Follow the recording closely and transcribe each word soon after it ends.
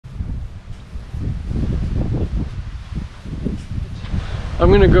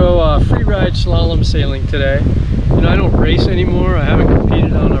I'm gonna go free ride slalom sailing today. You know, I don't race anymore. I haven't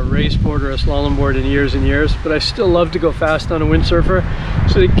competed on a race board or a slalom board in years and years, but I still love to go fast on a windsurfer.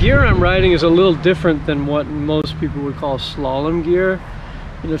 So the gear I'm riding is a little different than what most people would call slalom gear.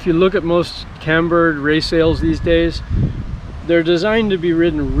 You know, if you look at most cambered race sails these days, they're designed to be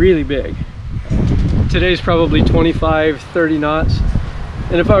ridden really big. Today's probably 25, 30 knots.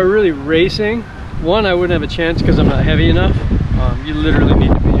 And if I were really racing, one, I wouldn't have a chance because I'm not heavy enough. You literally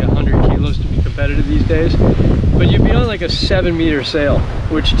need to be 100 kilos to be competitive these days. But you'd be on like a 7-meter sail,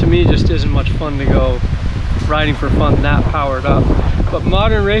 which to me just isn't much fun to go riding for fun that powered up. But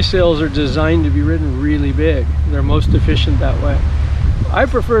modern race sails are designed to be ridden really big. They're most efficient that way. I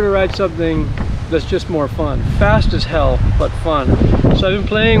prefer to ride something that's just more fun. Fast as hell, but fun. So I've been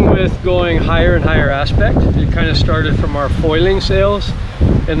playing with going higher and higher aspect. It kind of started from our foiling sails,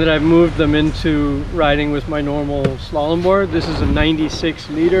 and then I've moved them into riding with my normal slalom board. This is a 96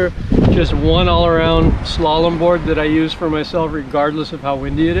 liter, just one all-around slalom board that I use for myself regardless of how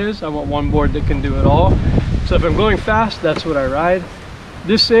windy it is. I want one board that can do it all. So if I'm going fast, that's what I ride.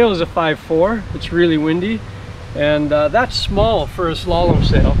 This sail is a 5.4. It's really windy, and that's small for a slalom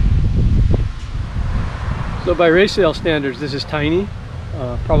sail. So by race sail standards, this is tiny.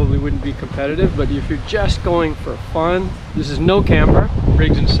 Probably wouldn't be competitive, but if you're just going for fun, this is no camber,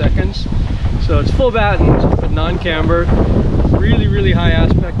 rigs in seconds. So it's full battened, but non-cambered. Really, really high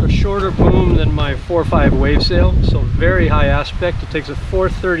aspect, a shorter boom than my 4.5 wave sail. So very high aspect. It takes a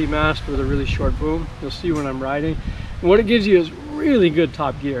 430 mast with a really short boom. You'll see when I'm riding. And what it gives you is really good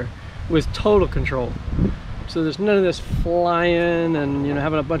top gear with total control. So there's none of this flying and, you know,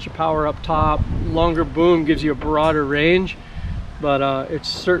 having a bunch of power up top. Longer boom gives you a broader range, but it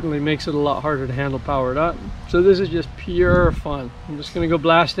certainly makes it a lot harder to handle powered up. So this is just pure fun. I'm just gonna go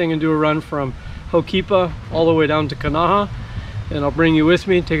blasting and do a run from Hookipa all the way down to Kanaha, and I'll bring you with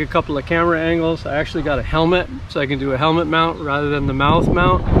me, take a couple of camera angles. I actually got a helmet, so I can do a helmet mount rather than the mouth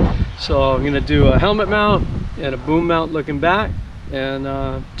mount. So I'm gonna do a helmet mount and a boom mount looking back,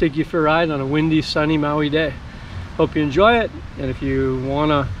 and take you for a ride on a windy, sunny Maui day. Hope you enjoy it, and if you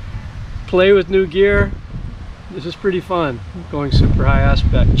want to play with new gear, this is pretty fun. Going super high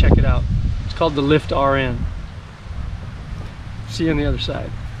aspect, check it out. It's called the Lift RN. See you on the other side.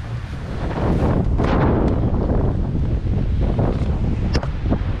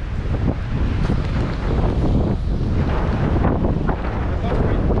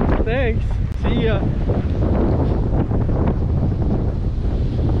 Thanks. See ya.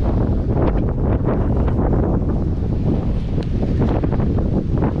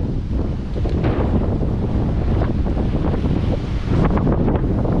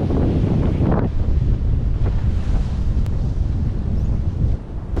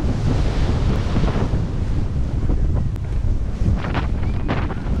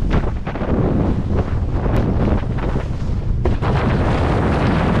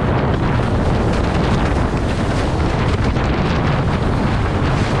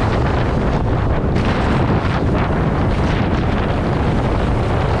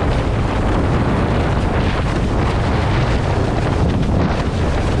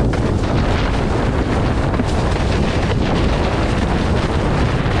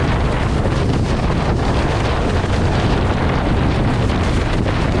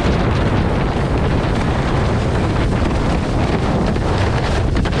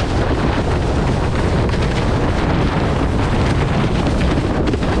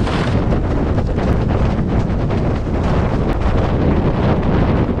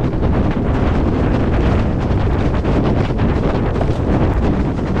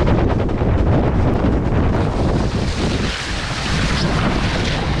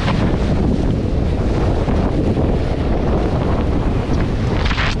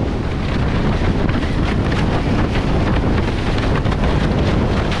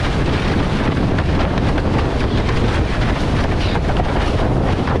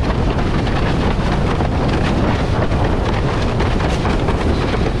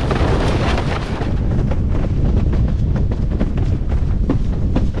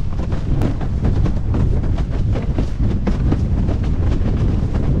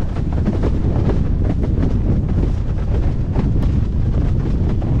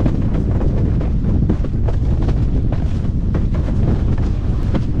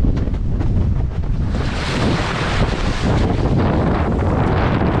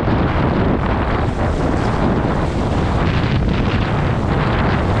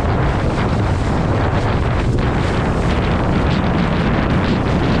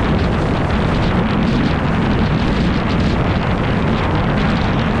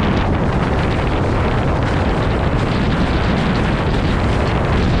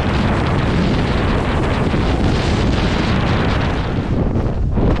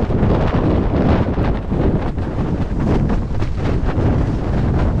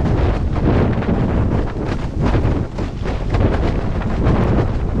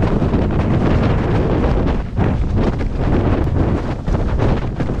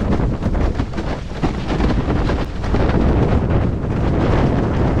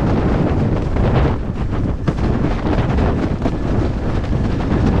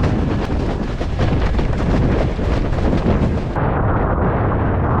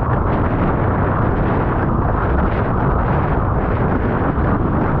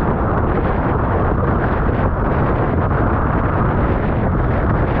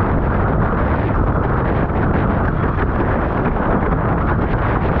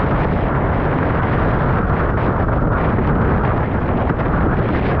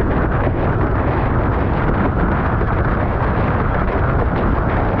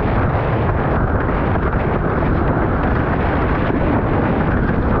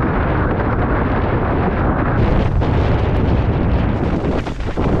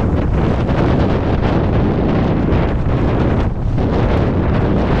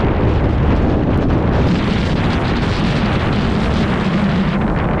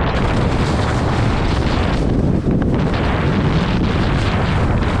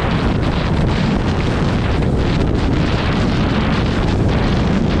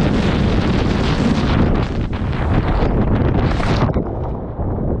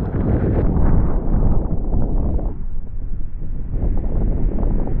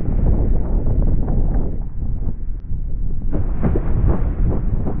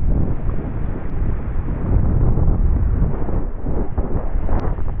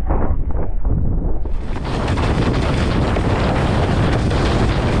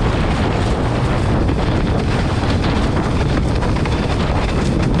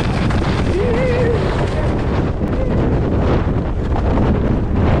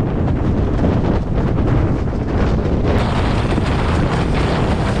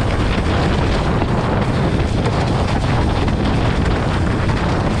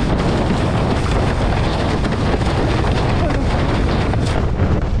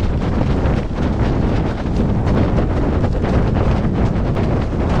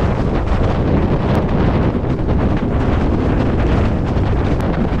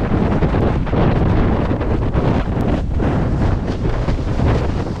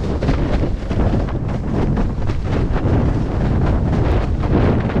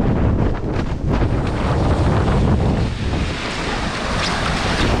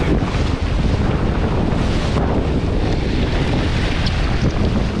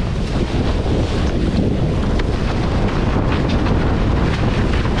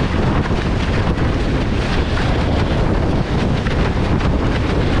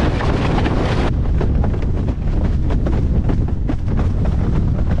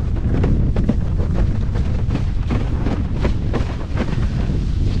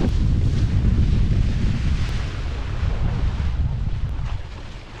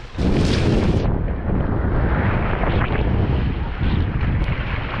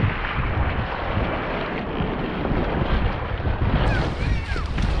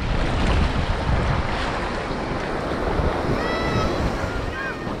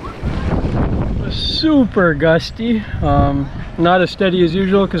 super gusty, not as steady as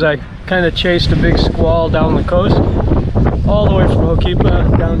usual because I kind of chased a big squall down the coast all the way from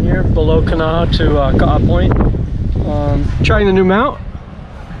Hookipa down here below Kanaha to Kanaha Point, trying the new mount.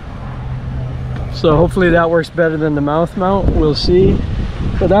 So hopefully that works better than the mouth mount, we'll see.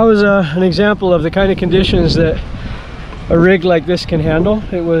 But that was an example of the kind of conditions that a rig like this can handle.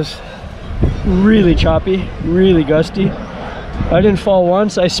 It was really choppy, really gusty. I didn't fall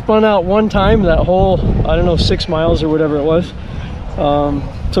once. I spun out one time that whole, I don't know, 6 miles or whatever it was.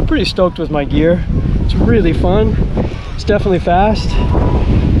 So I'm pretty stoked with my gear. It's really fun. It's definitely fast.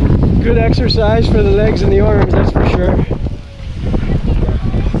 Good exercise for the legs and the arms, that's for sure.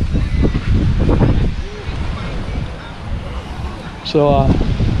 So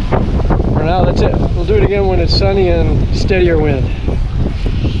for now, that's it. We'll do it again when it's sunny and steadier wind.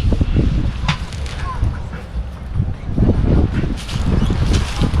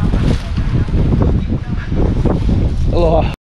 Aloha.